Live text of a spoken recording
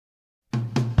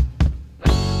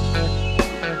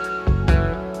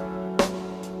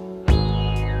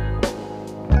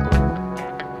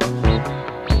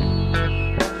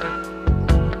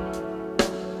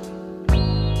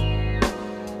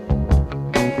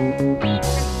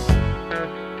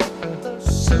The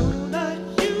sooner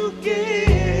you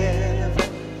give,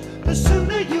 the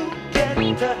sooner you get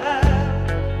to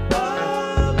have a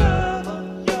love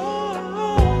of your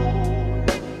own.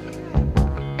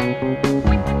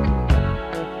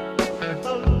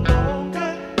 The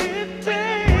longer it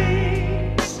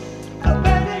takes, the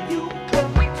better you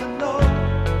come to know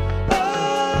a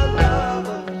love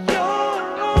of your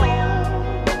own.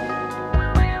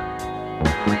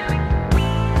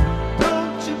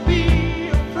 Don't you be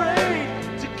afraid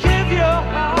to give your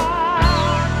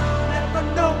heart. Never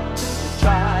know till you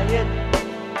try it.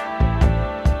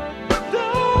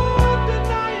 Don't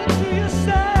deny it to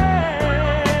yourself.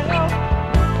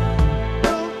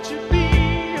 Don't you be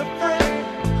afraid.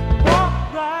 Walk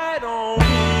right on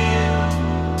in.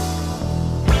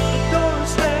 The door is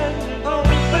standing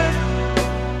open.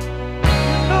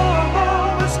 You know I'm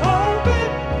always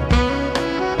hoping.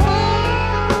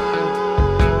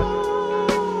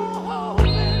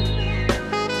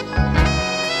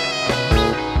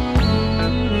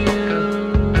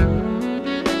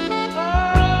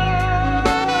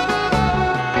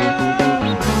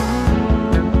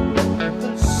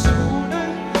 The sooner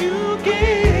you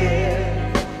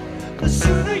give, the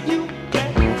sooner you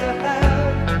get to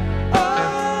have a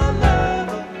love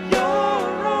of your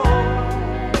own.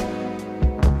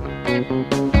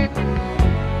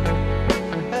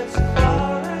 As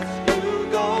far as you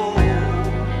go,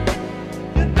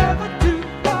 you're never too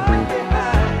far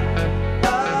behind a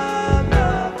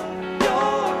love of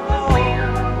your own.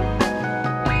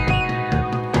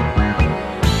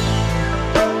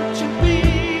 Don't you be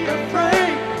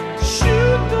afraid to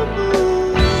shoot the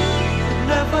moon. You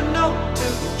never know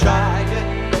till you try it.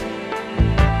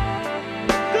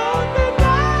 Don't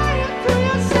deny it to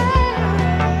yourself.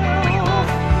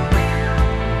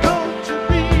 Don't you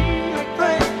be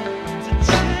afraid to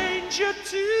change your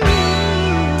tune.